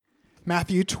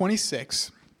Matthew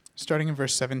 26, starting in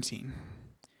verse 17.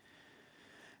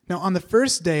 Now on the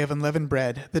first day of unleavened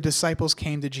bread, the disciples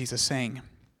came to Jesus, saying,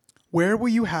 "Where will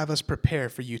you have us prepare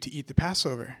for you to eat the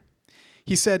Passover?"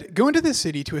 He said, "Go into the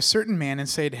city to a certain man and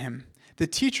say to him, 'The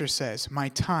teacher says, my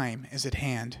time is at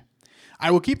hand.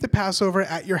 I will keep the Passover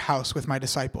at your house with my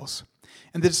disciples.'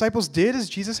 And the disciples did as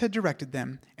Jesus had directed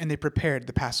them, and they prepared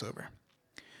the Passover.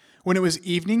 When it was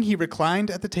evening, he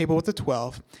reclined at the table with the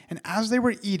 12, and as they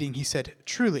were eating, he said,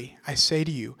 'Truly, I say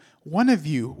to you, one of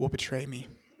you will betray me.'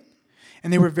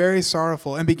 And they were very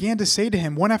sorrowful, and began to say to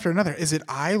him one after another, 'Is it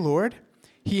I, Lord?'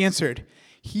 He answered,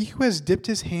 'He who has dipped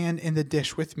his hand in the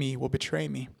dish with me will betray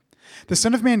me. The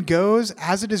Son of Man goes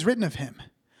as it is written of him,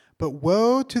 but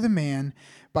woe to the man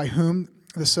by whom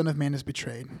the Son of Man is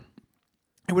betrayed.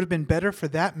 It would have been better for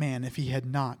that man if he had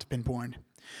not been born.'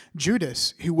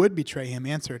 Judas, who would betray him,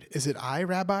 answered, 'Is it I,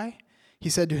 Rabbi?' He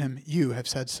said to him, 'You have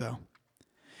said so.'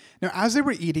 Now as they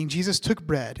were eating, Jesus took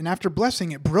bread, and after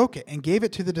blessing it, broke it, and gave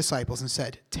it to the disciples, and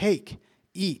said, 'Take,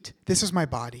 eat, this is my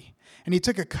body.' And he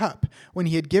took a cup. When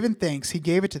he had given thanks, he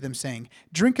gave it to them, saying,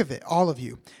 'Drink of it, all of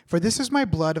you, for this is my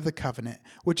blood of the covenant,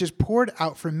 which is poured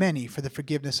out for many for the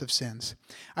forgiveness of sins.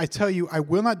 I tell you, I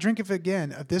will not drink of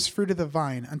again of this fruit of the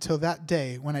vine until that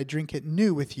day when I drink it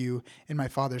new with you in my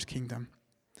Father's kingdom.'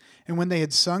 And when they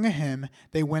had sung a hymn,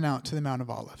 they went out to the Mount of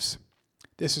Olives."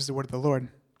 This is the word of the Lord.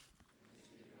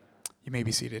 You may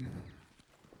be seated.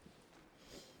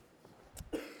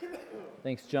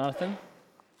 Thanks, Jonathan.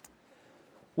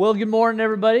 Well, good morning,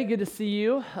 everybody. Good to see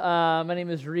you. My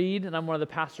name is Reed, and I'm one of the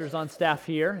pastors on staff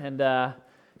here. And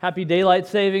happy daylight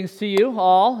savings to you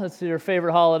all. That's your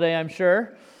favorite holiday, I'm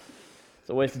sure. It's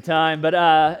a waste of time, but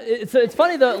it's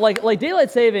funny though. Like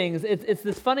daylight savings, it's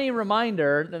this funny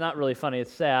reminder. Not really funny.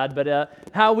 It's sad, but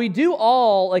how we do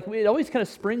all it always kind of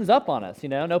springs up on us.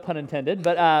 No pun intended.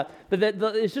 But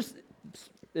it's just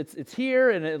it's here,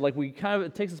 and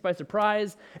it takes us by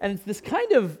surprise, and it's this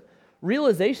kind of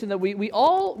realization that we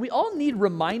all need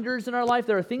reminders in our life.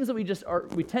 There are things that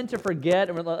we tend to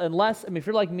forget, unless if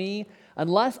you're like me,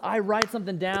 unless I write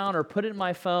something down or put it in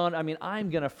my phone, I'm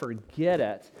gonna forget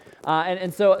it.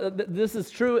 And so this is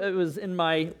true. It was in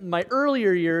my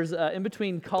earlier years, in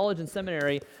between college and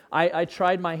seminary, I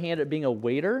tried my hand at being a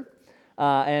waiter.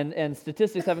 And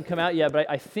statistics haven't come out yet, but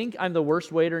I think I'm the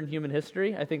worst waiter in human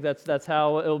history. I think that's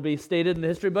how it'll be stated in the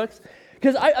history books.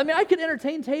 Because I could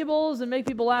entertain tables and make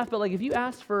people laugh, but if you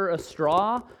asked for a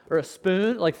straw or a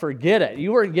spoon, forget it.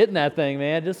 You weren't getting that thing,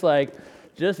 man.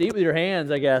 Just eat with your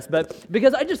hands, I guess. But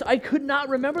because I could not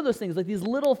remember those things, these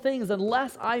little things,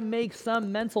 unless I make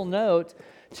some mental note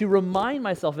to remind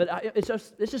myself of it.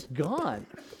 It's just gone.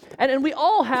 And we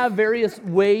all have various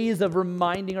ways of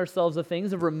reminding ourselves of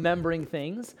things, of remembering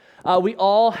things. We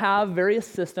all have various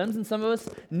systems, and some of us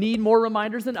need more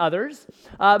reminders than others.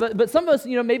 But some of us,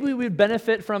 maybe we would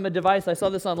benefit from a device. I saw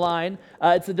this online.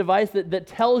 It's a device that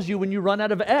tells you when you run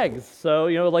out of eggs. So,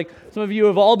 some of you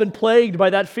have all been plagued by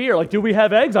that fear. Do we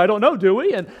have eggs? I don't know, do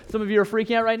we? And some of you are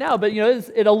freaking out right now. But,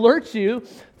 it alerts you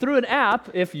through an app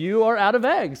if you are out of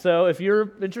eggs. So if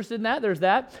you're interested in that, there's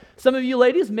that. Some of you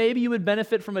ladies, maybe you would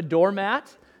benefit from a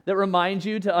doormat that reminds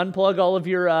you to unplug all of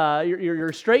your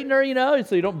straightener,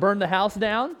 so you don't burn the house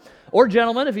down. Or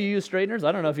gentlemen, if you use straighteners,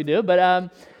 I don't know if you do, but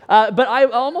I'm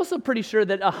also pretty sure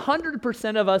that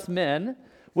 100% of us men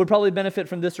would probably benefit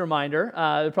from this reminder.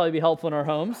 It would probably be helpful in our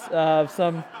homes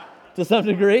to some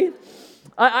degree.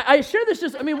 I share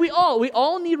this we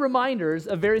all need reminders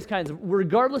of various kinds,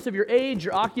 regardless of your age,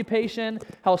 your occupation,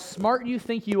 how smart you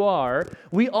think you are.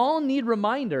 We all need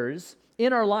reminders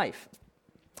in our life.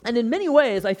 And in many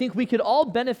ways, I think we could all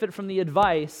benefit from the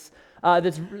advice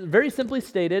that's very simply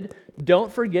stated,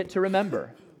 don't forget to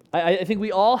remember. I think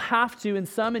we all have to, in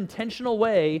some intentional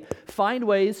way, find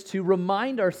ways to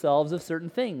remind ourselves of certain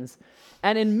things.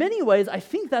 And in many ways, I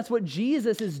think that's what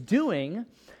Jesus is doing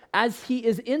as he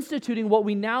is instituting what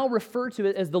we now refer to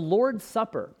as the Lord's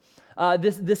Supper.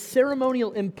 This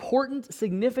ceremonial, important,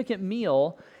 significant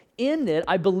meal. In it,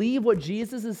 I believe what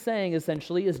Jesus is saying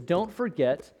essentially is don't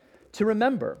forget to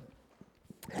remember.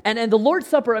 And the Lord's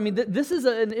Supper, this is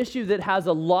an issue that has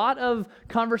a lot of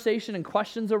conversation and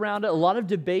questions around it, a lot of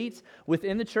debate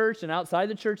within the church and outside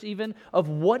the church even, of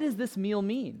what does this meal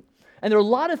mean? And there are a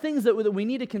lot of things that we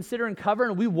need to consider and cover,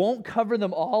 and we won't cover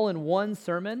them all in one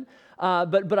sermon.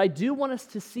 But I do want us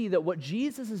to see that what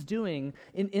Jesus is doing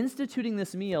in instituting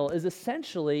this meal is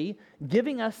essentially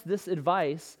giving us this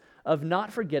advice of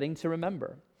not forgetting to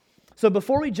remember. So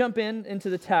before we jump into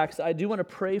the text, I do want to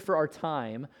pray for our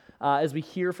time as we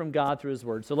hear from God through His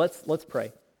Word. So let's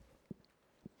pray.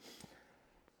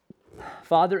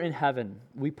 Father in heaven,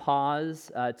 we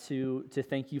pause to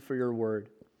thank you for your word.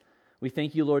 We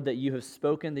thank you, Lord, that you have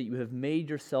spoken, that you have made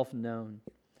yourself known.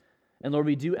 And Lord,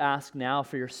 we do ask now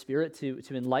for your Spirit to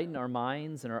enlighten our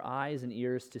minds and our eyes and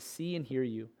ears to see and hear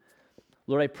you.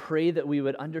 Lord, I pray that we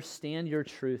would understand your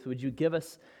truth. Would you give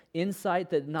us insight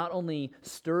that not only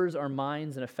stirs our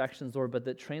minds and affections, Lord, but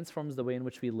that transforms the way in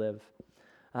which we live.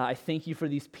 I thank you for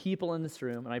these people in this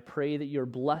room, and I pray that your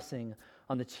blessing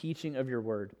on the teaching of your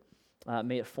word.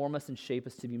 May it form us and shape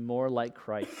us to be more like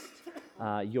Christ,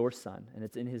 your Son. And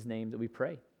it's in his name that we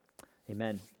pray.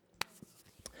 Amen.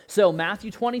 So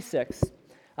Matthew 26,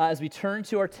 as we turn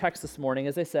to our text this morning,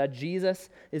 as I said, Jesus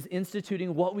is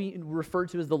instituting what we refer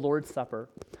to as the Lord's Supper.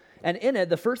 And in it,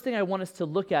 the first thing I want us to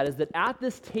look at is that at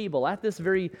this table, at this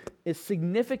very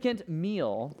significant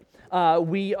meal,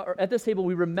 we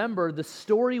remember the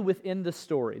story within the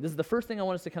story. This is the first thing I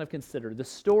want us to kind of consider, the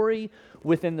story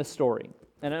within the story.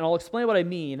 And I'll explain what I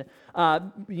mean.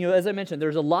 As I mentioned,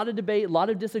 there's a lot of debate, a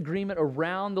lot of disagreement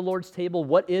around the Lord's table.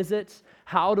 What is it?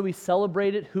 How do we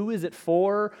celebrate it? Who is it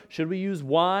for? Should we use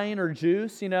wine or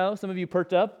juice? Some of you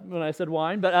perked up when I said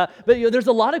wine. But there's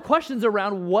a lot of questions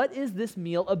around what is this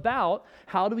meal about?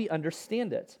 How do we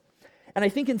understand it? And I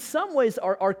think in some ways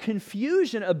our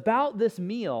confusion about this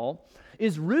meal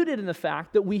is rooted in the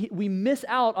fact that we miss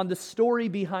out on the story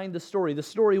behind the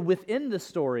story within the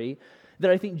story that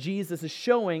I think Jesus is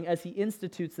showing as he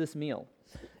institutes this meal.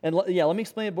 And let me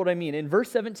explain what I mean. In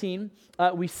verse 17,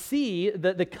 we see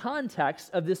the context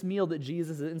of this meal that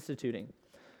Jesus is instituting.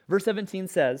 Verse 17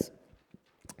 says,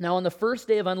 "Now on the first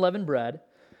day of unleavened bread,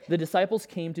 the disciples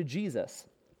came to Jesus,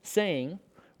 saying,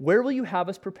 'Where will you have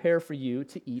us prepare for you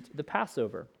to eat the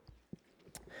Passover?'"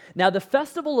 Now, the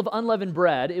festival of unleavened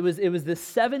bread, it was this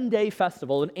 7-day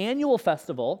festival, an annual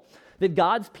festival that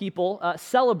God's people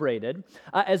celebrated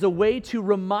as a way to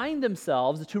remind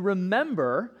themselves, to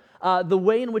remember the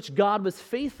way in which God was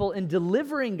faithful in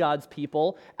delivering God's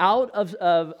people out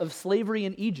of slavery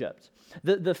in Egypt.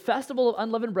 The festival of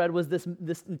unleavened bread was this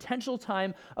intentional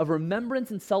time of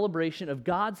remembrance and celebration of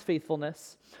God's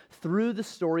faithfulness through the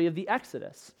story of the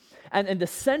Exodus. And the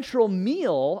central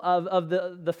meal of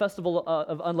the festival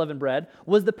of unleavened bread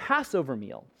was the Passover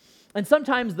meal. And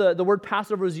sometimes the word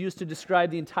Passover is used to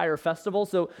describe the entire festival,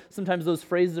 so sometimes those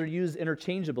phrases are used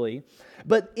interchangeably.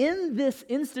 But in this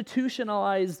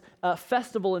institutionalized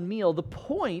festival and meal, the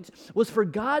point was for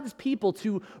God's people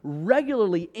to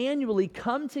regularly, annually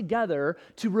come together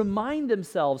to remind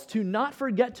themselves, to not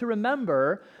forget to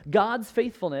remember God's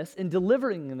faithfulness in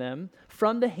delivering them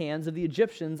from the hands of the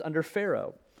Egyptians under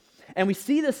Pharaoh. And we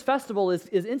see this festival is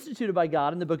instituted by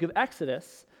God in the book of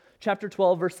Exodus, chapter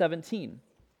 12, verse 17.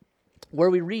 Where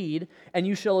we read, "And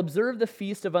you shall observe the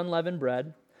feast of unleavened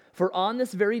bread, for on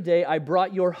this very day I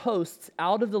brought your hosts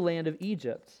out of the land of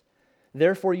Egypt.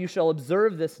 Therefore you shall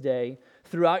observe this day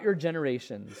throughout your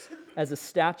generations as a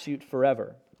statute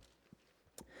forever."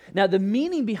 Now, the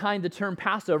meaning behind the term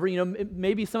Passover,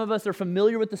 maybe some of us are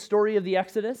familiar with the story of the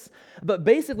Exodus, but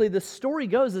basically the story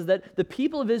goes is that the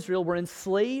people of Israel were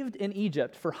enslaved in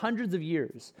Egypt for hundreds of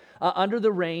years under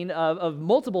the reign of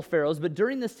multiple pharaohs, but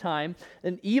during this time,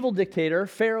 an evil dictator,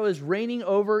 Pharaoh, is reigning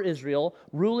over Israel,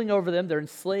 ruling over them. They're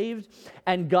enslaved,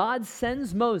 and God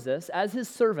sends Moses as his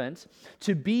servant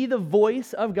to be the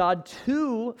voice of God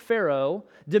to Pharaoh,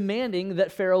 demanding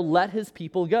that Pharaoh let his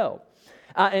people go.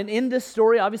 And in this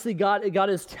story, obviously, God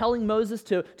is telling Moses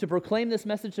to proclaim this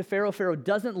message to Pharaoh. Pharaoh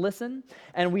doesn't listen.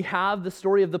 And we have the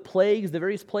story of the plagues, the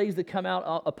various plagues that come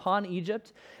out upon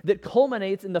Egypt, that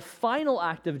culminates in the final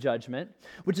act of judgment,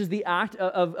 which is the act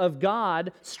of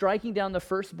God striking down the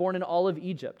firstborn in all of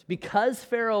Egypt. Because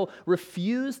Pharaoh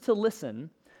refused to listen,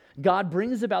 God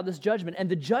brings about this judgment. And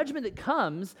the judgment that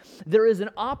comes, there is an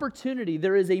opportunity,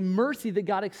 there is a mercy that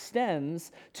God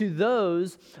extends to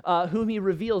those whom he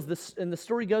reveals. And the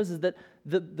story goes is that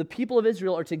the people of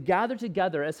Israel are to gather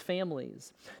together as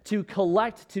families, to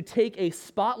take a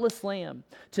spotless lamb,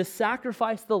 to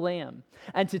sacrifice the lamb,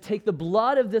 and to take the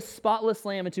blood of this spotless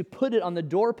lamb and to put it on the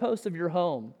doorpost of your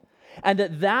home. And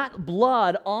that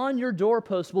blood on your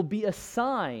doorpost will be a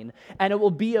sign, and it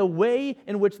will be a way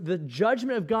in which the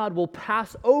judgment of God will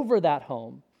pass over that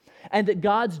home, and that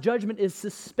God's judgment is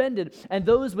suspended, and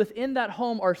those within that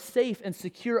home are safe and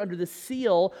secure under the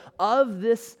seal of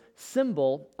this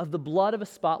symbol of the blood of a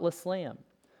spotless lamb.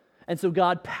 And so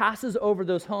God passes over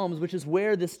those homes, which is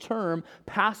where this term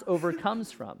Passover comes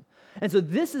from. And so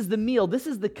this is the meal, this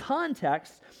is the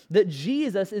context that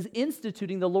Jesus is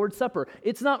instituting the Lord's Supper.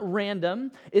 It's not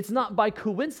random, it's not by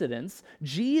coincidence.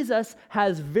 Jesus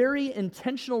has very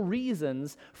intentional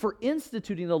reasons for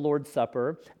instituting the Lord's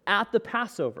Supper at the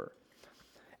Passover.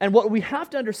 And what we have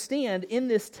to understand in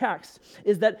this text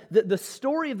is that the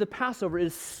story of the Passover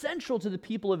is central to the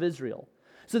people of Israel.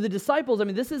 So the disciples,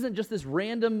 this isn't just this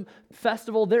random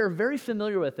festival. They're very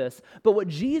familiar with this. But what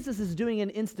Jesus is doing in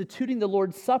instituting the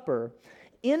Lord's Supper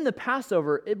in the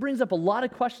Passover, it brings up a lot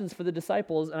of questions for the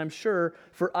disciples, and I'm sure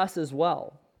for us as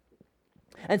well.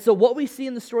 And so what we see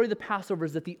in the story of the Passover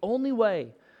is that the only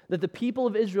way that the people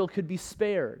of Israel could be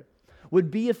spared would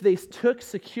be if they took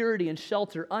security and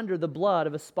shelter under the blood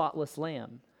of a spotless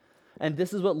lamb. And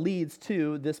this is what leads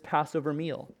to this Passover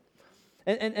meal.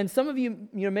 And some of you,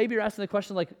 maybe you're asking the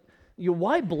question like,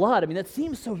 why blood? That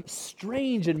seems so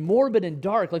strange and morbid and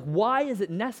dark. Like, why is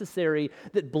it necessary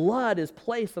that blood is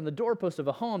placed on the doorpost of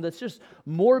a home that's just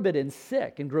morbid and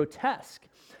sick and grotesque?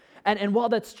 And while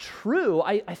that's true,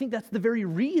 I think that's the very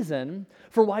reason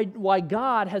for why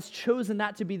God has chosen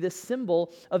that to be this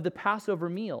symbol of the Passover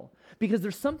meal. Because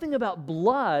there's something about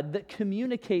blood that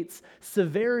communicates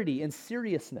severity and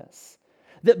seriousness.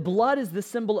 That blood is the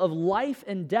symbol of life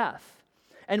and death.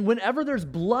 And whenever there's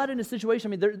blood in a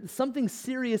situation, something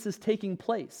serious is taking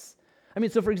place.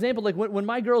 So for example, like when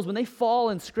my girls, when they fall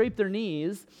and scrape their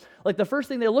knees, like the first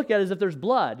thing they look at is if there's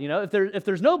blood. If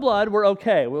there's no blood, we're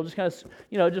okay. We'll just kind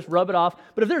of, just rub it off.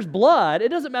 But if there's blood, it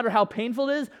doesn't matter how painful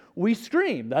it is, we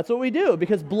scream. That's what we do,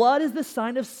 because blood is the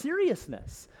sign of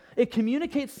seriousness. It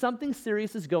communicates something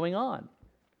serious is going on.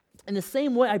 In the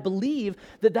same way, I believe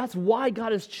that that's why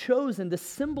God has chosen the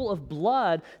symbol of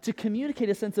blood to communicate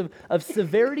a sense of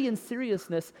severity and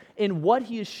seriousness in what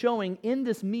he is showing in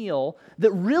this meal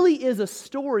that really is a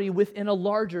story within a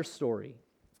larger story.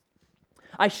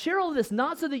 I share all of this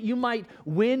not so that you might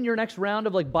win your next round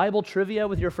of like Bible trivia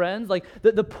with your friends. Like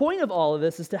the point of all of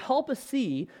this is to help us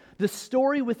see the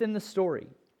story within the story.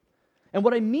 And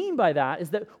what I mean by that is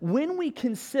that when we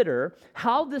consider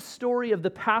how this story of the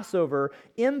Passover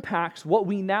impacts what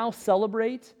we now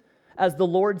celebrate as the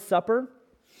Lord's Supper,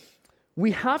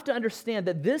 we have to understand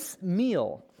that this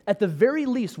meal, at the very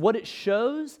least, what it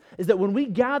shows is that when we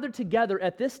gather together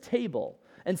at this table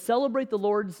and celebrate the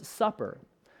Lord's Supper,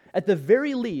 at the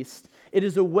very least, it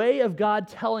is a way of God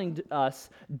telling us,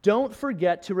 don't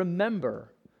forget to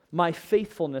remember my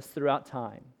faithfulness throughout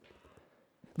time.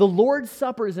 The Lord's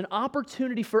Supper is an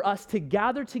opportunity for us to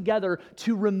gather together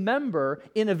to remember,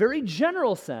 in a very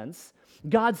general sense,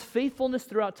 God's faithfulness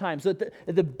throughout time. So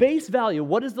at the base value,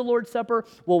 what is the Lord's Supper?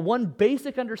 Well, one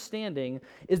basic understanding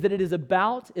is that it is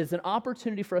an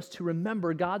opportunity for us to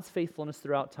remember God's faithfulness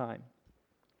throughout time.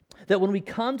 That when we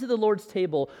come to the Lord's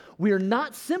table, we are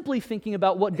not simply thinking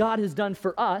about what God has done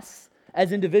for us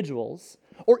as individuals,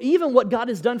 or even what God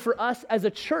has done for us as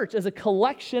a church, as a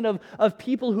collection of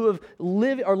people who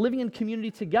are living in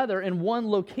community together in one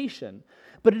location.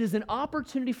 But it is an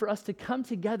opportunity for us to come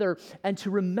together and to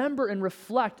remember and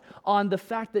reflect on the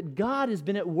fact that God has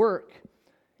been at work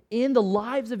in the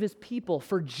lives of his people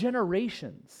for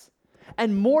generations.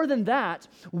 And more than that,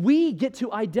 we get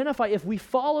to identify, if we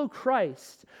follow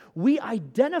Christ, we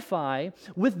identify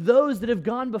with those that have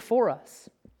gone before us.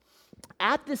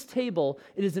 At this table,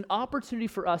 it is an opportunity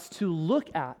for us to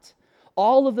look at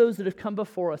all of those that have come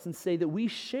before us and say that we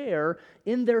share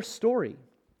in their story.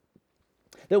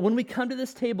 That when we come to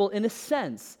this table, in a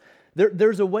sense,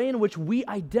 there's a way in which we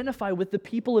identify with the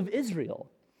people of Israel.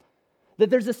 That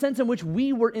there's a sense in which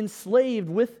we were enslaved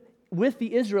with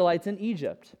the Israelites in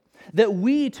Egypt. That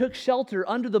we took shelter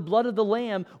under the blood of the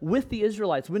Lamb with the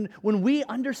Israelites. When we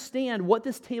understand what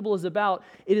this table is about,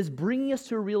 it is bringing us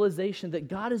to a realization that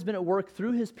God has been at work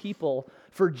through his people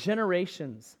for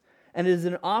generations. And it is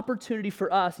an opportunity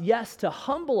for us, yes, to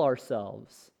humble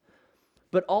ourselves,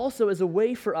 but also as a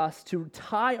way for us to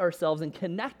tie ourselves and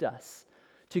connect us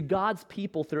to God's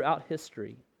people throughout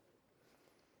history.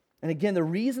 And again, the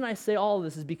reason I say all of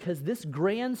this is because this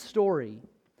grand story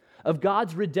of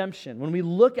God's redemption, when we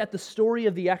look at the story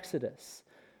of the Exodus,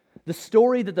 the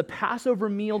story that the Passover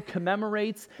meal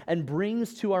commemorates and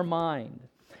brings to our mind,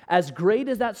 as great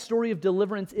as that story of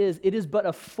deliverance is, it is but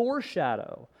a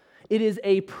foreshadow. It is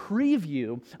a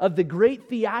preview of the great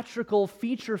theatrical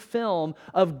feature film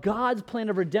of God's plan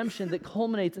of redemption that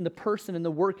culminates in the person and the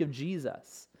work of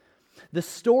Jesus. The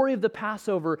story of the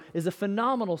Passover is a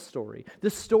phenomenal story. The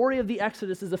story of the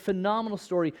Exodus is a phenomenal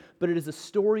story, but it is a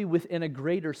story within a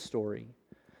greater story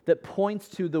that points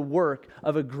to the work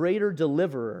of a greater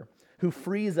deliverer who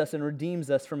frees us and redeems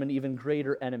us from an even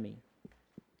greater enemy.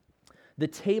 The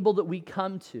table that we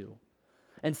come to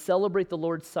and celebrate the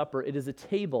Lord's Supper, it is a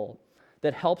table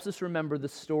that helps us remember the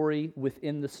story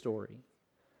within the story.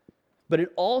 But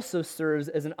it also serves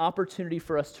as an opportunity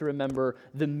for us to remember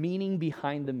the meaning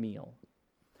behind the meal.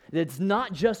 It's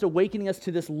not just awakening us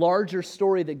to this larger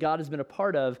story that God has been a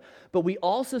part of, but we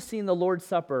also see in the Lord's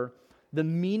Supper the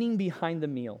meaning behind the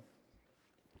meal.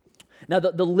 Now,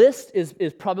 the list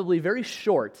is probably very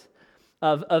short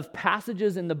of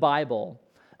passages in the Bible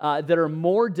that are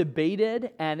more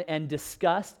debated and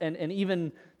discussed and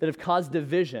even that have caused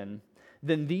division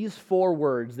than these 4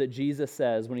 words that Jesus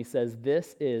says when he says,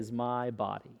 "This is my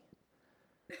body."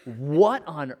 What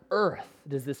on earth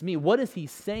does this mean? What is he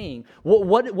saying?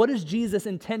 What does Jesus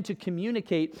intend to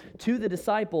communicate to the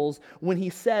disciples when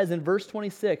he says in verse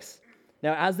 26,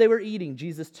 "Now as they were eating,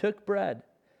 Jesus took bread,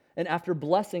 and after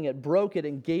blessing it, broke it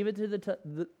and gave it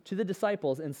to the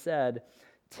disciples and said,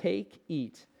 'Take,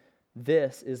 eat,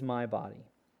 this is my body.'"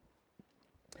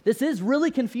 This is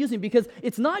really confusing because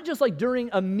it's not just like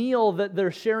during a meal that they're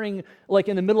sharing like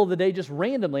in the middle of the day just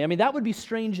randomly. I mean, that would be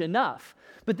strange enough.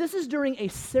 But this is during a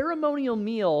ceremonial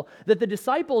meal that the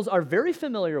disciples are very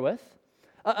familiar with,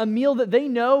 a meal that they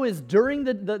know is during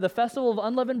the festival of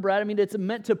unleavened bread. I mean, it's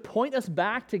meant to point us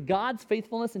back to God's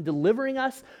faithfulness in delivering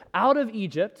us out of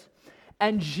Egypt.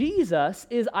 And Jesus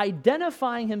is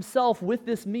identifying himself with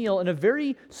this meal in a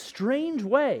very strange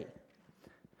way.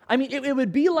 I mean, it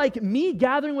would be like me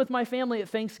gathering with my family at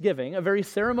Thanksgiving, a very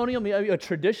ceremonial meal, a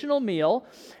traditional meal,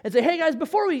 and say, "Hey guys,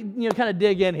 before we kind of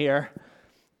dig in here,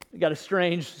 we got a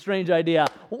strange idea.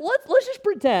 Let's just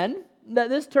pretend that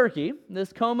this turkey,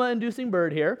 this coma-inducing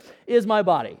bird here, is my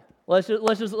body. Let's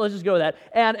just go with that,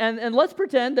 and let's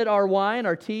pretend that our wine,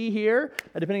 our tea here,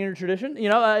 depending on your tradition,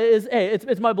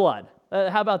 it's my blood.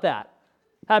 How about that?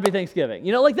 Happy Thanksgiving.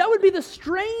 Like that would be the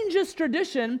strangest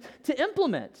tradition to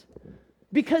implement.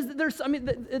 Because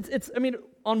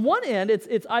on one end,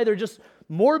 it's either just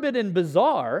morbid and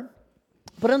bizarre,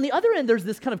 but on the other end, there's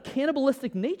this kind of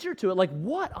cannibalistic nature to it. Like,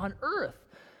 what on earth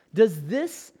does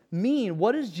this mean?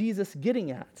 What is Jesus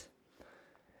getting at?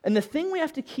 And the thing we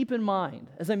have to keep in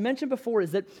mind, as I mentioned before,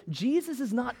 is that Jesus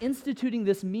is not instituting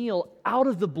this meal out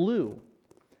of the blue.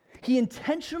 He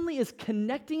intentionally is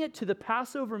connecting it to the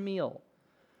Passover meal.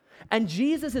 And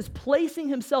Jesus is placing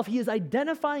himself, he is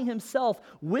identifying himself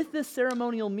with this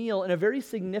ceremonial meal in a very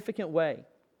significant way.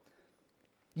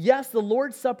 Yes, the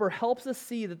Lord's Supper helps us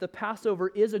see that the Passover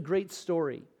is a great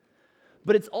story,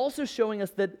 but it's also showing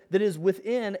us that it is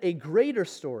within a greater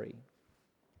story.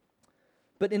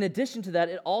 But in addition to that,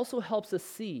 it also helps us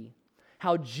see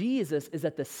how Jesus is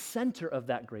at the center of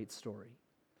that great story.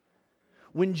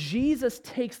 When Jesus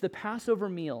takes the Passover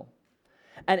meal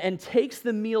and takes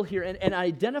the meal here and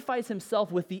identifies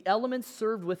himself with the elements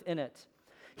served within it,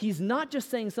 he's not just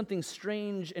saying something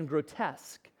strange and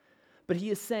grotesque, but he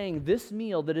is saying this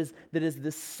meal that is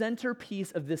the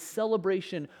centerpiece of this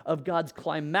celebration of God's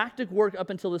climactic work up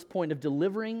until this point of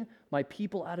delivering my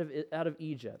people out of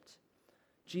Egypt.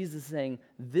 Jesus is saying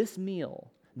this meal,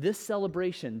 this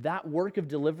celebration, that work of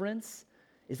deliverance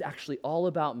is actually all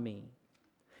about me.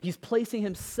 He's placing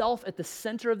himself at the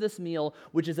center of this meal,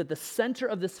 which is at the center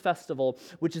of this festival,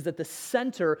 which is at the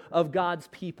center of God's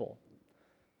people.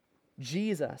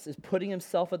 Jesus is putting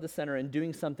himself at the center and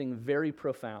doing something very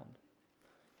profound.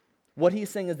 What he's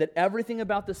saying is that everything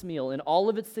about this meal, in all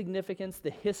of its significance,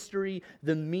 the history,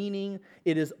 the meaning,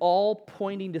 it is all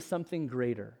pointing to something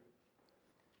greater.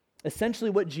 Essentially,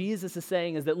 what Jesus is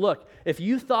saying is that, look, if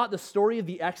you thought the story of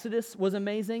the Exodus was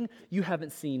amazing, you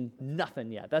haven't seen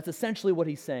nothing yet. That's essentially what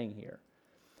he's saying here.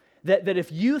 That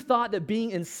if you thought that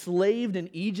being enslaved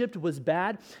in Egypt was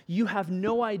bad, you have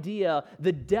no idea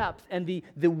the depth and the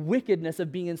wickedness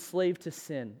of being enslaved to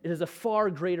sin. It is a far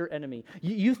greater enemy.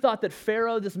 You thought that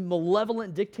Pharaoh, this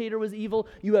malevolent dictator, was evil.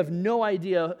 You have no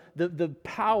idea the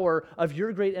power of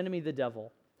your great enemy, the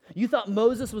devil. You thought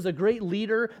Moses was a great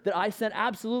leader that I sent.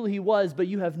 Absolutely he was, but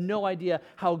you have no idea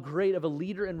how great of a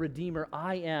leader and redeemer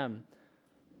I am.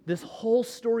 This whole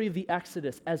story of the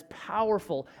Exodus, as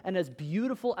powerful and as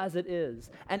beautiful as it is,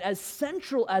 and as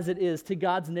central as it is to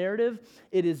God's narrative,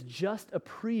 it is just a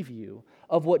preview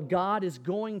of what God is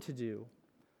going to do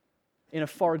in a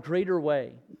far greater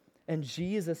way. And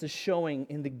Jesus is showing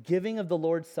in the giving of the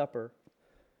Lord's Supper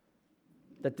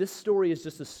that this story is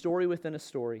just a story within a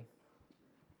story,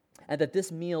 and that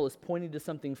this meal is pointing to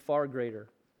something far greater.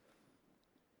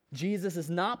 Jesus is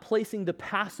not placing the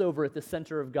Passover at the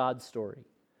center of God's story.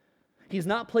 He's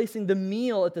not placing the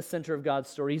meal at the center of God's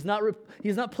story. He's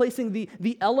not placing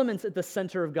the elements at the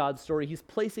center of God's story. He's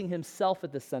placing himself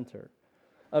at the center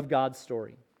of God's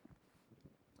story.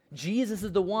 Jesus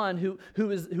is the one who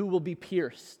will be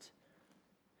pierced.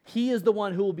 He is the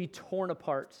one who will be torn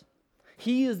apart.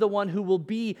 He is the one who will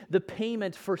be the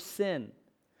payment for sin.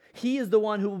 He is the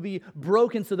one who will be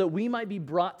broken so that we might be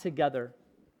brought together.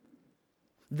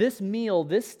 This meal,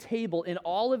 this table, in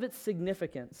all of its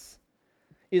significance,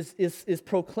 is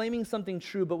proclaiming something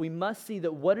true, but we must see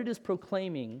that what it is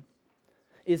proclaiming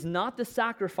is not the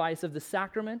sacrifice of the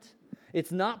sacrament.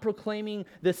 It's not proclaiming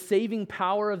the saving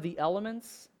power of the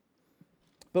elements,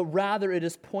 but rather it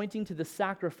is pointing to the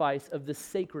sacrifice of the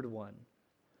sacred one.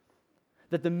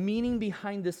 That the meaning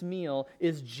behind this meal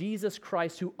is Jesus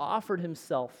Christ, who offered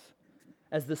himself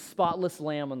as the spotless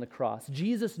lamb on the cross.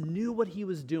 Jesus knew what he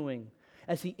was doing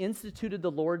as he instituted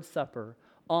the Lord's Supper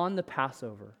on the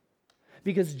Passover,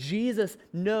 because Jesus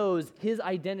knows his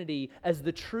identity as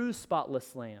the true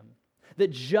spotless lamb.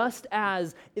 That just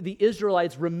as the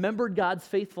Israelites remembered God's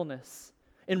faithfulness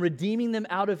in redeeming them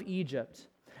out of Egypt,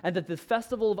 and that the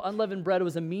festival of unleavened bread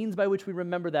was a means by which we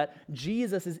remember that,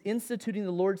 Jesus is instituting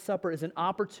the Lord's Supper as an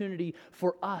opportunity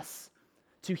for us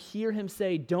to hear him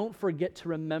say, don't forget to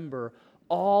remember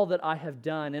all that I have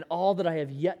done and all that I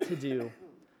have yet to do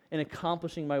in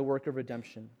accomplishing my work of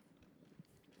redemption.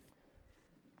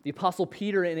 The Apostle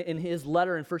Peter, in his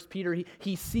letter in 1 Peter,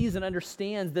 he sees and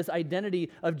understands this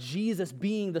identity of Jesus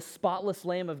being the spotless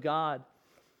Lamb of God.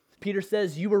 Peter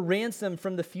says, you were ransomed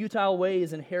from the futile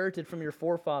ways inherited from your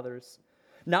forefathers,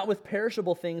 not with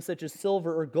perishable things such as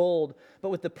silver or gold, but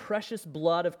with the precious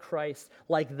blood of Christ,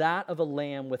 like that of a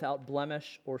lamb without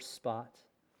blemish or spot.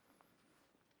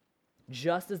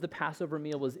 Just as the Passover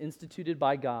meal was instituted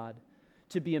by God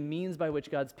to be a means by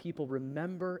which God's people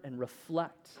remember and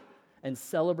reflect and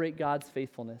celebrate God's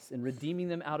faithfulness in redeeming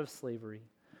them out of slavery,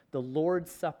 the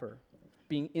Lord's Supper,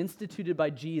 being instituted by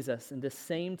Jesus in the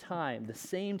same time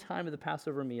of the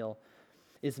Passover meal,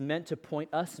 is meant to point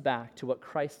us back to what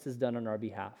Christ has done on our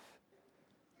behalf.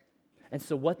 And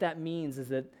so what that means is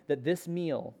that this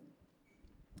meal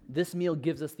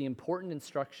gives us the important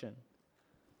instruction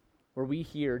where we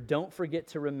hear, don't forget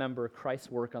to remember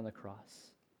Christ's work on the cross.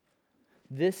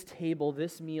 This table,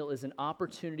 this meal is an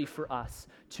opportunity for us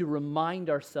to remind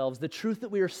ourselves the truth that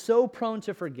we are so prone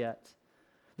to forget.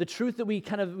 The truth that we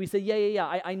say,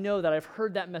 yeah, I know that. I've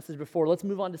heard that message before. Let's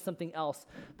move on to something else.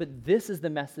 But this is the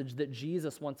message that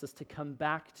Jesus wants us to come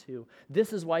back to.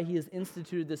 This is why he has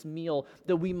instituted this meal,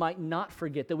 that we might not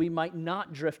forget, that we might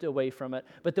not drift away from it,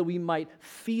 but that we might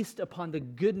feast upon the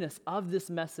goodness of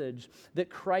this message, that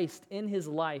Christ in his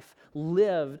life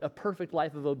lived a perfect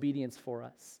life of obedience for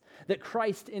us. That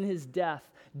Christ in his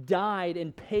death died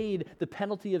and paid the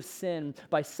penalty of sin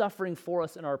by suffering for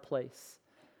us in our place.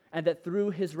 And that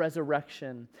through his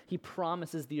resurrection, he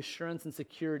promises the assurance and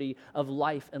security of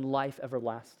life and life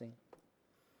everlasting.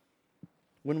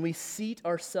 When we seat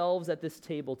ourselves at this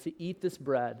table to eat this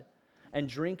bread and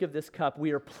drink of this cup,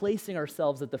 we are placing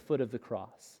ourselves at the foot of the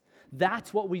cross.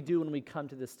 That's what we do when we come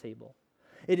to this table.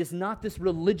 It is not this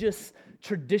religious,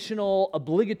 traditional,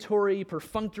 obligatory,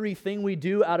 perfunctory thing we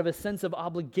do out of a sense of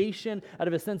obligation, out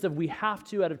of a sense of we have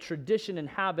to, out of tradition and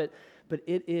habit, but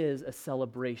it is a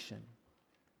celebration.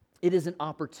 It is an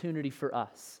opportunity for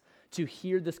us to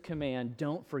hear this command,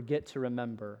 don't forget to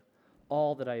remember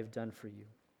all that I have done for you.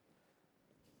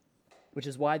 Which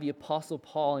is why the Apostle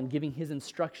Paul, in giving his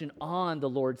instruction on the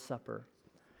Lord's Supper,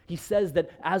 he says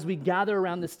that as we gather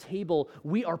around this table,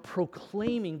 we are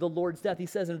proclaiming the Lord's death. He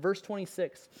says in verse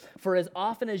 26, for as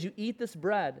often as you eat this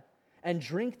bread and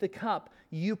drink the cup,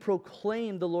 you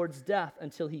proclaim the Lord's death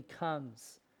until he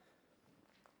comes.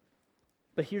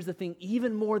 But here's the thing,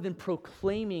 even more than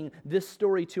proclaiming this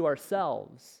story to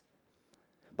ourselves,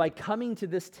 by coming to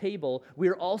this table, we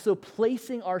are also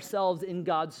placing ourselves in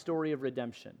God's story of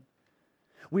redemption.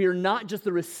 We are not just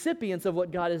the recipients of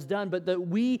what God has done, but that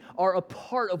we are a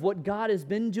part of what God has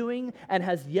been doing and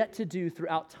has yet to do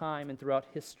throughout time and throughout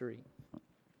history.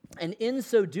 And in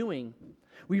so doing,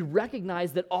 we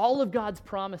recognize that all of God's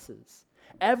promises,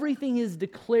 everything is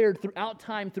declared throughout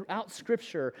time, throughout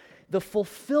Scripture, the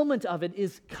fulfillment of it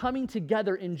is coming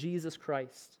together in Jesus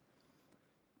Christ.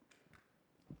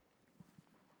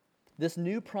 This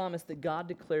new promise that God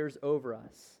declares over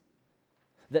us,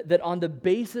 that on the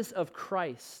basis of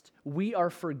Christ, we are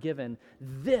forgiven.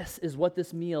 This is what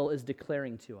this meal is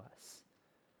declaring to us.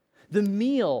 The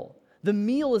meal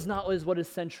is not what is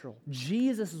central.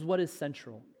 Jesus is what is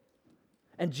central.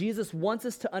 And Jesus wants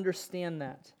us to understand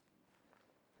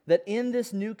that in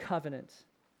this new covenant,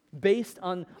 based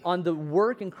on the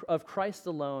work of Christ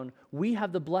alone, we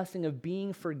have the blessing of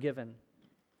being forgiven.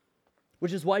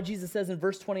 Which is why Jesus says in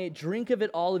verse 28, drink of it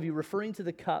all of you, referring to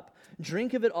the cup,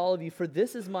 drink of it all of you, for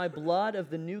this is my blood of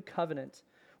the new covenant,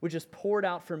 which is poured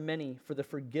out for many for the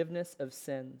forgiveness of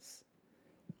sins.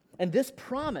 And this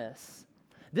promise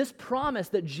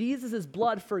that Jesus'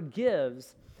 blood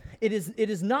forgives, it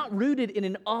is not rooted in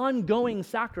an ongoing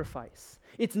sacrifice.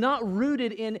 It's not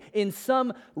rooted in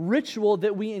some ritual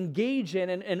that we engage in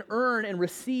and earn and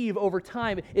receive over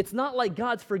time. It's not like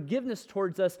God's forgiveness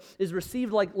towards us is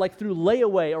received like through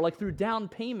layaway or like through down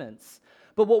payments.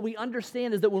 But what we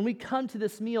understand is that when we come to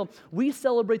this meal, we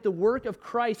celebrate the work of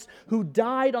Christ who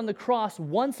died on the cross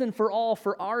once and for all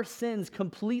for our sins,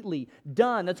 completely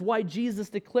done. That's why Jesus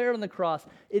declared on the cross,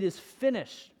 "It is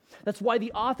finished." That's why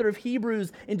the author of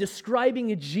Hebrews, in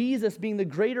describing Jesus being the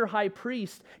greater high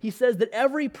priest, he says that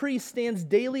every priest stands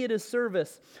daily at his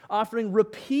service, offering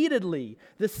repeatedly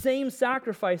the same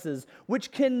sacrifices,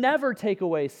 which can never take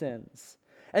away sins.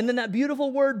 And then that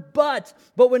beautiful word, but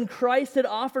when Christ had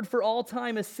offered for all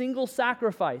time a single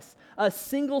sacrifice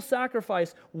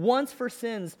once for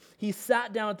sins, he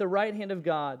sat down at the right hand of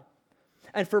God.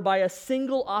 And for by a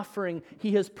single offering,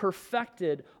 he has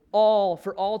perfected all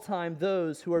for all time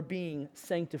those who are being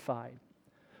sanctified.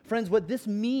 Friends, what this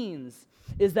means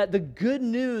is that the good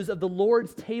news of the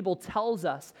Lord's table tells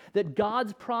us that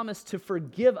God's promise to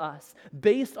forgive us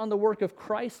based on the work of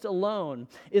Christ alone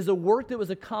is a work that was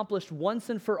accomplished once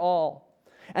and for all.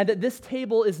 And that this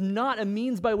table is not a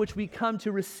means by which we come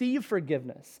to receive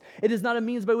forgiveness. It is not a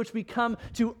means by which we come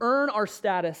to earn our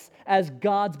status as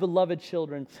God's beloved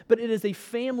children. But it is a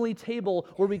family table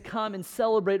where we come and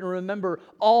celebrate and remember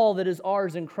all that is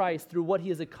ours in Christ through what he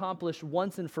has accomplished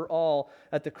once and for all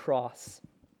at the cross.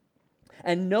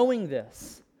 And knowing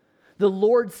this, the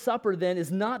Lord's Supper then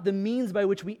is not the means by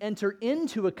which we enter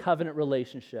into a covenant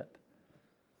relationship,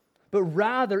 but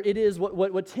rather it is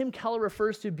what Tim Keller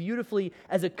refers to beautifully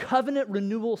as a covenant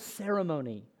renewal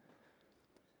ceremony.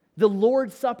 The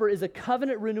Lord's Supper is a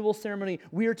covenant renewal ceremony.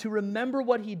 We are to remember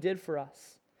what he did for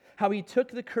us, how he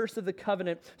took the curse of the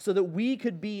covenant so that we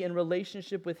could be in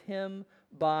relationship with him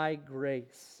by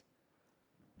grace.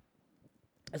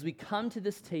 As we come to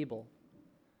this table,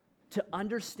 to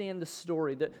understand the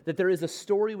story, that there is a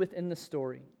story within the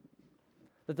story,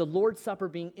 that the Lord's Supper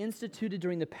being instituted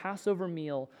during the Passover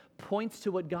meal points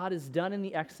to what God has done in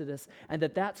the Exodus, and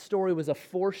that story was a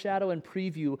foreshadow and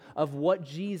preview of what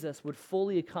Jesus would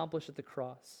fully accomplish at the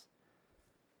cross.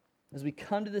 As we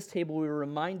come to this table, we were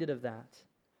reminded of that,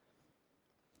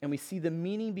 and we see the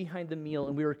meaning behind the meal,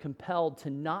 and we were compelled to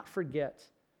not forget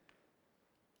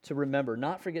to remember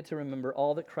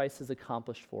all that Christ has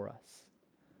accomplished for us.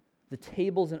 The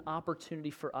table is an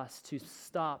opportunity for us to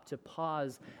stop, to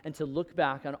pause, and to look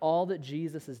back on all that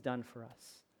Jesus has done for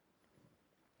us.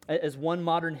 As one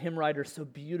modern hymn writer so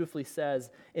beautifully says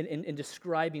in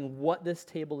describing what this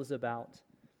table is about,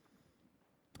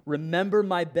 "Remember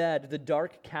my bed, the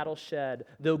dark cattle shed,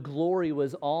 though glory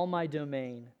was all my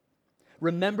domain.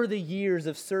 Remember the years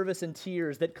of service and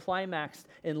tears that climaxed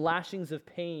in lashings of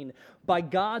pain. By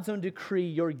God's own decree,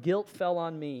 your guilt fell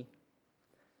on me,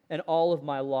 and all of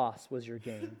my loss was your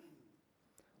gain.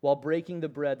 While breaking the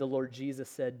bread, the Lord Jesus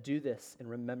said, 'Do this in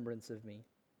remembrance of me.'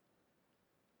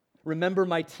 Remember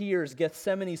my tears,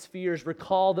 Gethsemane's fears.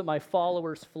 Recall that my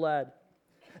followers fled,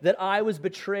 that I was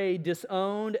betrayed,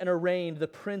 disowned, and arraigned, the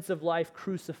Prince of Life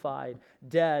crucified,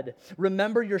 dead.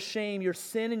 Remember your shame, your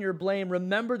sin, and your blame.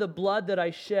 Remember the blood that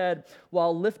I shed.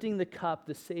 While lifting the cup,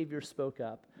 the Savior spoke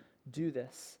up, 'Do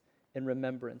this in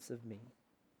remembrance of me.'"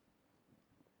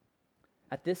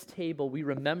 At this table, we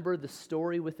remember the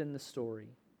story within the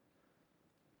story.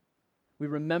 We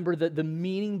remember the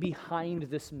meaning behind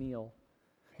this meal,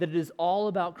 that it is all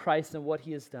about Christ and what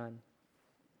he has done.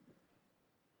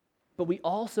 But we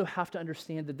also have to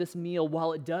understand that this meal,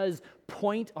 while it does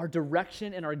point our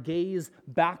direction and our gaze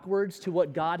backwards to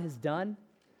what God has done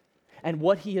and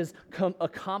what he has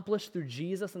accomplished through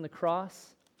Jesus on the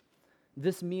cross,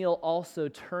 this meal also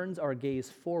turns our gaze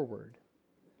forward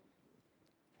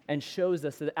and shows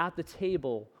us that at the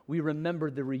table, we remember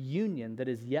the reunion that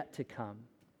is yet to come.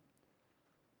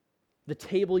 The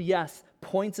table, yes,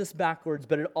 points us backwards,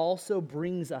 but it also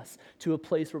brings us to a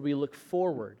place where we look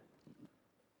forward.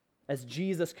 As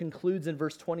Jesus concludes in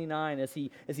verse 29, as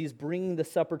he's bringing the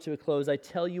supper to a close, I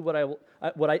tell you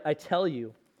I tell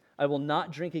you, I will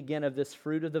not drink again of this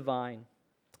fruit of the vine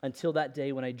until that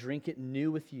day when I drink it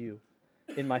new with you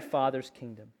in my Father's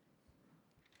kingdom.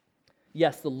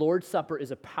 Yes, the Lord's Supper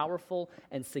is a powerful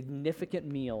and significant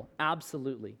meal,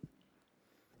 absolutely.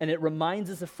 And it reminds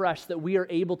us afresh that we are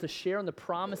able to share in the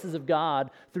promises of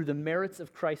God through the merits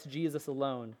of Christ Jesus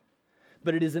alone.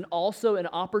 But it is also an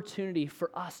opportunity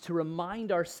for us to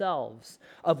remind ourselves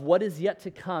of what is yet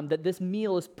to come, that this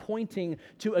meal is pointing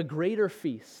to a greater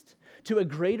feast, to a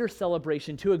greater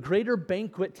celebration, to a greater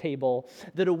banquet table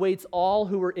that awaits all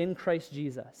who are in Christ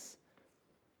Jesus.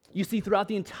 You see, throughout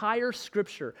the entire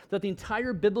Scripture, throughout the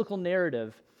entire biblical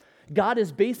narrative, God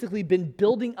has basically been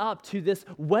building up to this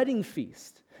wedding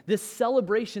feast. this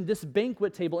celebration, this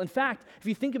banquet table. In fact, if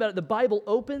you think about it, the Bible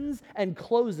opens and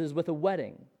closes with a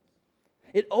wedding.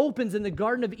 It opens in the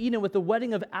Garden of Eden with the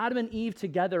wedding of Adam and Eve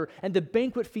together, and the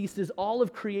banquet feast is all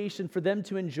of creation for them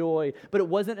to enjoy, but it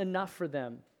wasn't enough for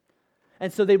them.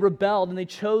 And so they rebelled and they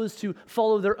chose to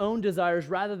follow their own desires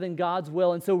rather than God's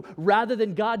will. And so rather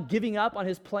than God giving up on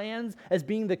his plans as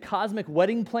being the cosmic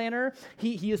wedding planner,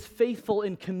 he is faithful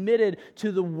and committed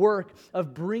to the work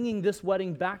of bringing this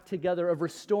wedding back together, of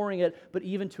restoring it, but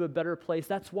even to a better place.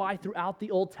 That's why throughout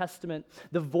the Old Testament,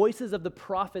 the voices of the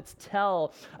prophets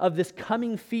tell of this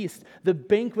coming feast, the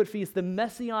banquet feast, the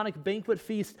messianic banquet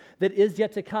feast that is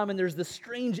yet to come. And there's this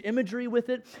strange imagery with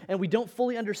it, and we don't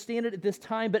fully understand it at this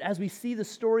time, but as we see the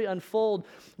story unfold,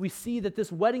 we see that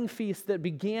this wedding feast that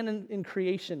began in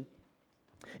creation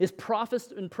is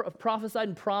prophesied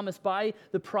and promised by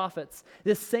the prophets.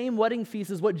 This same wedding feast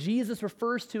is what Jesus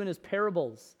refers to in his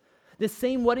parables. This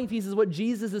same wedding feast is what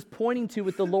Jesus is pointing to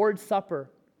with the Lord's Supper.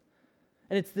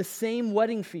 And it's the same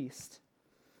wedding feast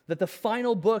that the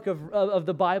final book of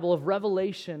the Bible, of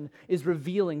Revelation, is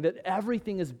revealing, that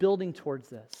everything is building towards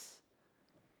this.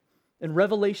 In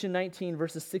Revelation 19,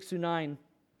 verses 6 through 9,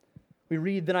 we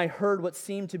read, "Then I heard what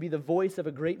seemed to be the voice of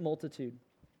a great multitude,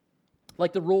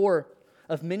 like the roar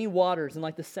of many waters and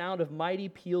like the sound of mighty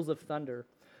peals of thunder,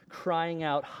 crying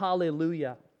out,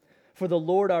 'Hallelujah! For the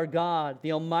Lord our God,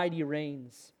 the Almighty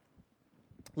reigns.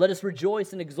 Let us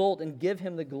rejoice and exult and give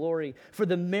him the glory. For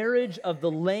the marriage of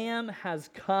the Lamb has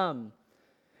come,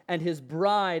 and his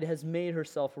bride has made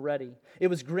herself ready. It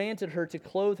was granted her to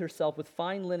clothe herself with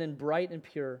fine linen, bright and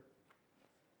pure.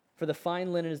 For the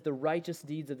fine linen is the righteous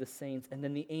deeds of the saints.' And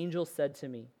then the angel said to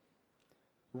me,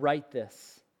 'Write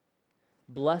this: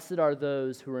 Blessed are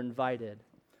those who are invited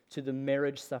to the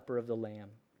marriage supper of the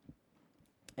Lamb.'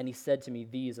 And he said to me,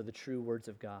 'These are the true words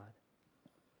of God.'"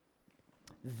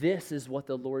 This is what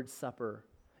the Lord's Supper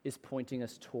is pointing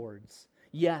us towards.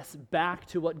 Yes, back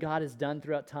to what God has done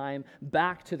throughout time,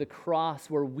 back to the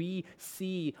cross where we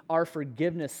see our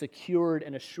forgiveness secured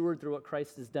and assured through what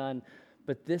Christ has done.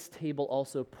 But this table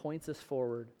also points us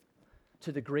forward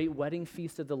to the great wedding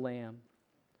feast of the Lamb,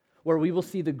 where we will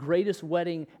see the greatest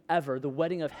wedding ever, the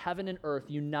wedding of heaven and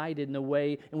earth united in a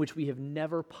way in which we have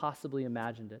never possibly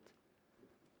imagined it.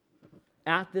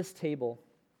 At this table,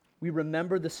 we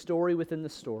remember the story within the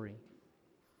story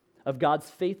of God's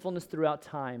faithfulness throughout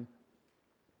time.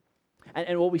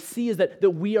 And what we see is that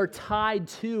we are tied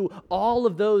to all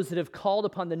of those that have called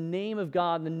upon the name of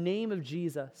God, the name of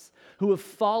Jesus, who have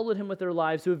followed him with their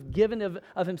lives, who have given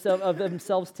of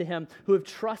themselves to him, who have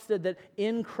trusted that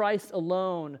in Christ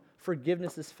alone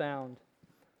forgiveness is found.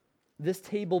 This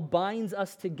table binds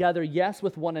us together, yes,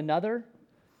 with one another,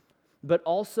 but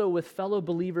also with fellow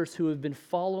believers who have been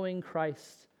following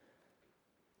Christ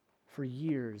for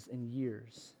years and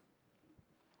years.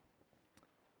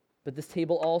 But this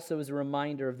table also is a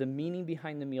reminder of the meaning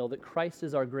behind the meal, that Christ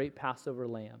is our great Passover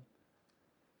lamb,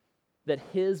 that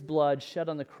his blood shed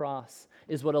on the cross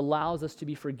is what allows us to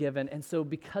be forgiven. And so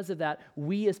because of that,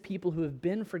 we as people who have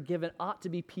been forgiven ought to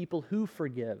be people who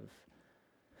forgive.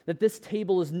 That this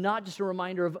table is not just a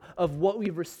reminder of what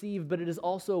we've received, but it is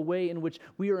also a way in which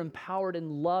we are empowered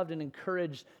and loved and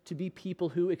encouraged to be people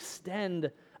who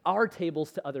extend our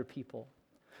tables to other people,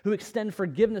 who extend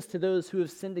forgiveness to those who have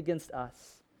sinned against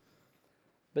us.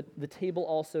 But the table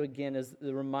also, again, is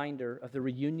the reminder of the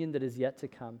reunion that is yet to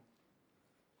come,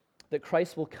 that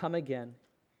Christ will come again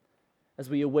as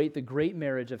we await the great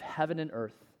marriage of heaven and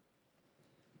earth.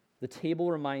 The table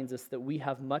reminds us that we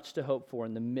have much to hope for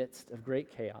in the midst of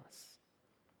great chaos.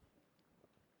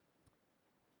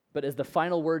 But as the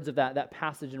final words of that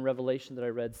passage in Revelation that I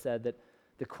read said, that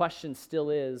the question still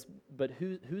is, but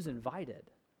who's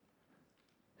invited?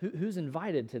 Who's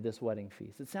invited to this wedding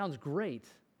feast? It sounds great.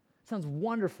 It sounds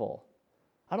wonderful.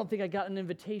 I don't think I got an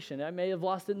invitation. I may have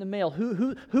lost it in the mail.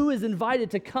 Who is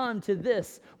invited to come to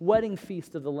this wedding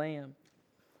feast of the Lamb?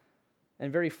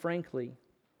 And very frankly,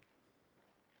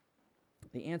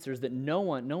 the answer is that no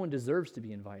one deserves to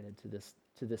be invited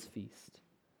to this feast.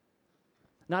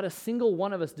 Not a single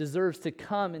one of us deserves to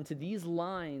come into these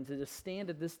lines and to stand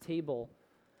at this table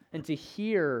and to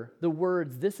hear the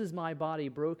words, "This is my body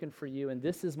broken for you, and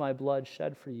this is my blood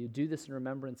shed for you. Do this in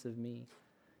remembrance of me."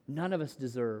 None of us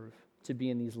deserve to be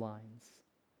in these lines.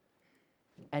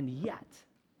 And yet,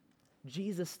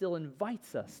 Jesus still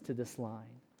invites us to this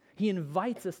line. He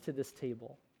invites us to this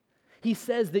table. He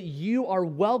says that you are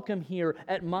welcome here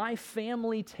at my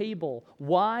family table.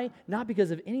 Why? Not because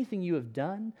of anything you have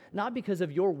done, not because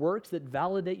of your works that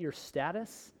validate your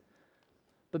status,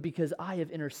 but because I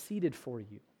have interceded for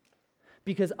you.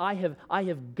 Because I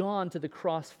have gone to the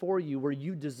cross for you where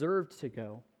you deserved to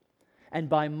go. And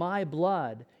by my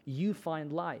blood, you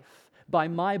find life. By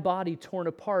my body torn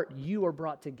apart, you are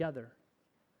brought together.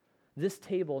 This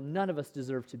table, none of us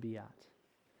deserve to be at.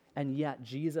 And yet,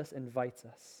 Jesus invites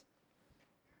us.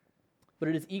 But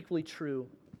it is equally true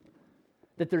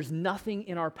that there's nothing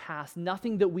in our past,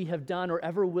 nothing that we have done or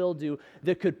ever will do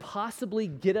that could possibly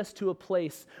get us to a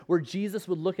place where Jesus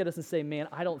would look at us and say, man,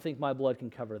 I don't think my blood can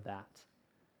cover that.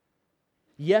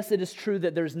 Yes, it is true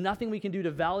that there's nothing we can do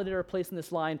to validate our place in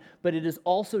this line, but it is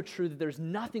also true that there's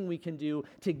nothing we can do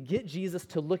to get Jesus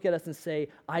to look at us and say,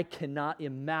 I cannot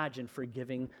imagine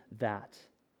forgiving that.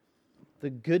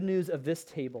 The good news of this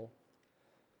table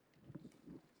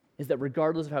is that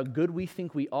regardless of how good we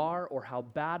think we are or how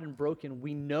bad and broken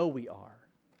we know we are,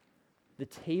 the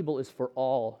table is for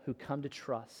all who come to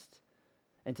trust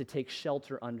and to take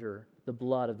shelter under the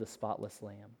blood of the spotless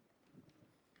Lamb.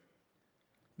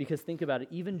 Because think about it,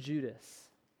 even Judas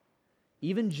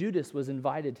was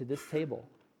invited to this table.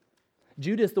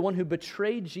 Judas, the one who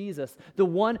betrayed Jesus, the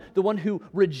one who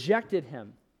rejected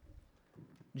him,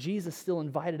 Jesus still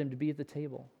invited him to be at the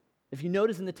table. If you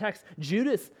notice in the text,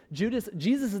 Jesus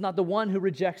is not the one who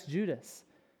rejects Judas.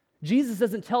 Jesus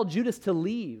doesn't tell Judas to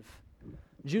leave.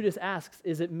 Judas asks,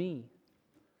 is it me?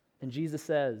 And Jesus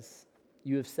says,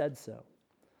 you have said so.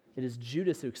 It is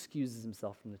Judas who excuses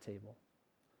himself from the table,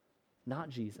 not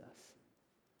Jesus.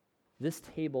 This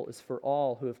table is for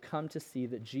all who have come to see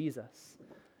that Jesus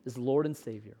is Lord and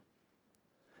Savior.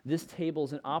 This table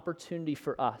is an opportunity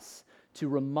for us to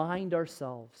remind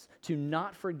ourselves, to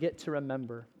not forget to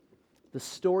remember the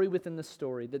story within the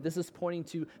story, that this is pointing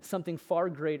to something far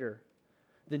greater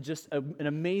than just an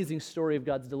amazing story of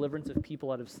God's deliverance of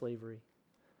people out of slavery.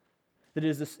 That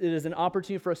it is an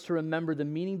opportunity for us to remember the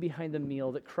meaning behind the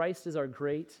meal, that Christ is our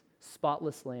great,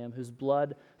 spotless Lamb whose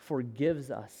blood forgives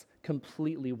us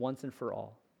completely once and for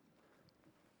all.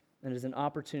 And it is an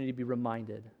opportunity to be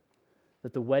reminded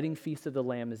that the wedding feast of the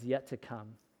Lamb is yet to come,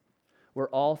 where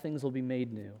all things will be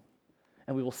made new,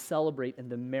 and we will celebrate in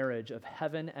the marriage of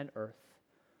heaven and earth,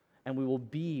 and we will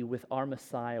be with our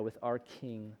Messiah, with our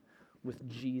King, with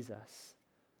Jesus,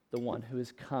 the one who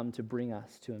has come to bring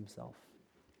us to himself.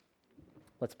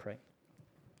 Let's pray.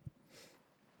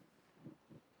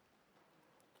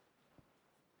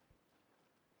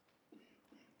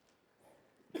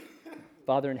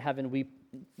 Father in heaven,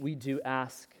 we do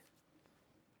ask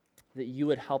that you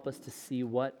would help us to see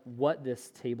what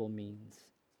this table means.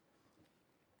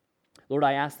 Lord,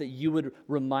 I ask that you would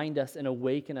remind us and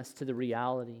awaken us to the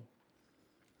reality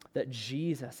that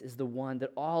Jesus is the one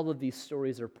that all of these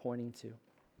stories are pointing to.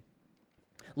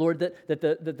 Lord, that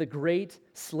the great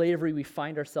slavery we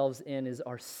find ourselves in is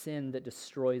our sin that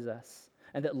destroys us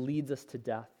and that leads us to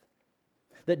death.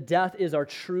 That death is our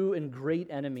true and great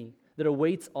enemy that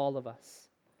awaits all of us.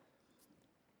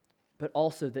 But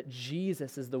also that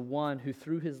Jesus is the one who,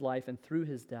 through his life and through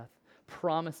his death,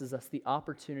 promises us the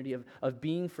opportunity of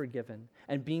being forgiven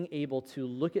and being able to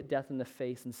look at death in the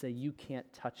face and say, you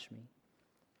can't touch me.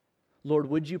 Lord,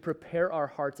 would you prepare our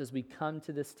hearts as we come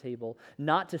to this table,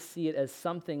 not to see it as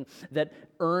something that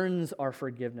earns our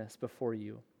forgiveness before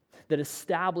you, that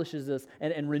establishes us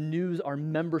and renews our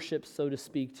membership, so to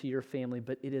speak, to your family,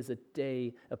 but it is a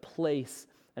day, a place,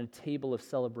 and a table of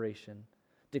celebration,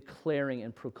 declaring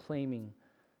and proclaiming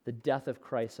the death of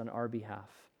Christ on our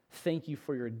behalf. Thank you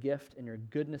for your gift and your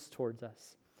goodness towards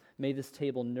us. May this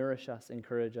table nourish us,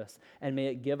 encourage us, and may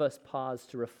it give us pause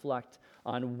to reflect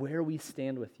on where we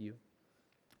stand with you,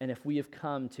 and if we have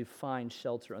come to find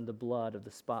shelter on the blood of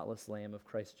the spotless Lamb of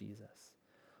Christ Jesus.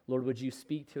 Lord, would you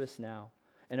speak to us now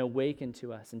and awaken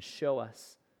to us and show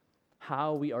us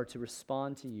how we are to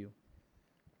respond to you.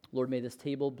 Lord, may this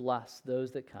table bless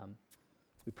those that come.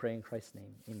 We pray in Christ's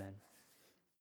name. Amen.